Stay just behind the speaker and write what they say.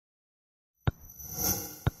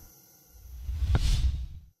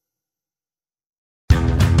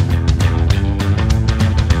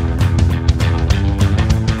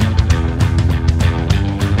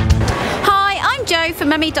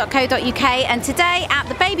mumii.co.uk, and today at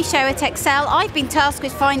the baby show at Excel I've been tasked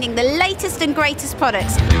with finding the latest and greatest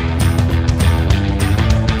products.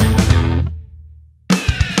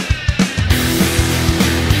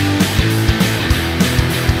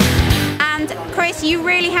 And Chris, you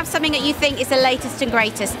really have something that you think is the latest and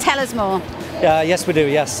greatest. Tell us more. Yes, we do,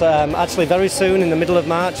 yes. Actually, very soon, in the middle of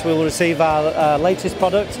March, we will receive our latest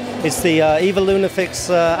product. It's the Eva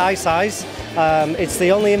Lunafix iSize. It's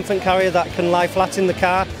the only infant carrier that can lie flat in the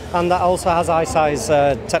car, and that also has iSize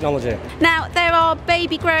technology. Now, there are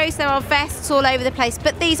baby grows, there are vests all over the place,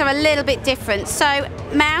 but these are a little bit different. So,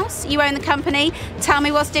 Mouse, you own the company. Tell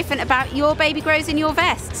me what's different about your baby grows and your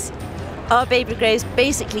vests. Our baby grows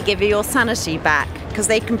basically give you your sanity back because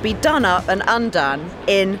they can be done up and undone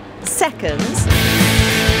in seconds.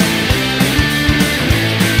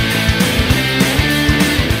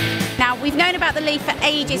 Now, we've known about the leaf for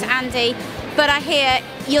ages, Andy, but I hear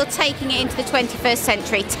you're taking it into the 21st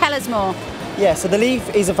century. Tell us more. Yeah, so the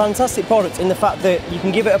leaf is a fantastic product in the fact that you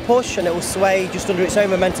can give it a push and it will sway just under its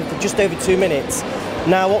own momentum for just over 2 minutes.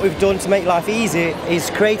 Now, what we've done to make life easy is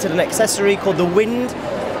created an accessory called the Wind,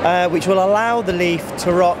 which will allow the leaf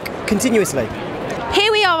to rock continuously.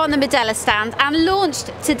 Here we are on the Modella stand, and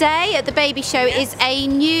launched today at the baby show is a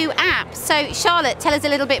new app. So Charlotte, tell us a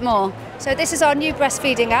little bit more. So this is our new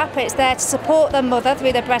breastfeeding app. It's there to support the mother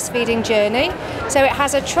through their breastfeeding journey. So it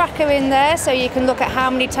has a tracker in there, so you can look at how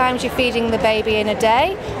many times you're feeding the baby in a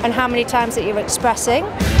day and how many times that you're expressing.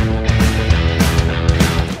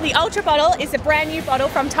 The Ultra bottle is a brand new bottle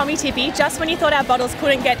from Tommee Tippee. Just when you thought our bottles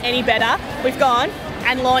couldn't get any better, we've gone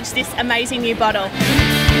and launched this amazing new bottle.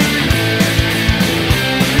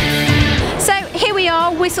 So here we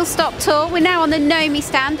are, Whistle Stop Tour. We're now on the Mumii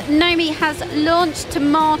stand. Mumii has launched to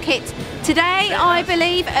market today, I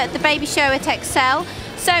believe, at the baby show at Excel.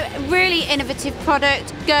 So really innovative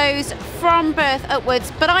product, goes from birth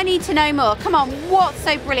upwards, but I need to know more. Come on, what's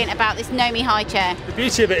so brilliant about this Mumii high chair? The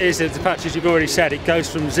beauty of it is that the patch, as you've already said, it goes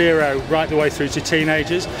from 0 right the way through to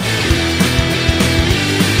teenagers.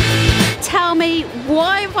 Tell me,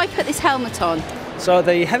 why have I put this helmet on? So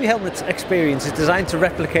the heavy helmet experience is designed to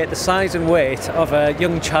replicate the size and weight of a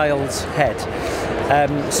young child's head.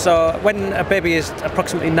 So when a baby is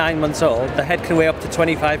approximately 9 months old, the head can weigh up to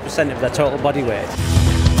 25% of their total body weight.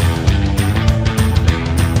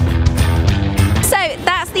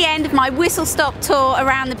 That's the end of my whistle-stop tour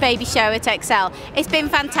around the baby show at Excel. It's been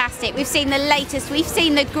fantastic. We've seen the latest, we've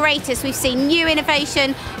seen the greatest, we've seen new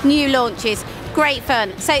innovation, new launches. Great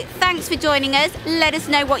fun. So thanks for joining us. Let us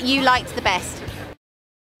know what you liked the best.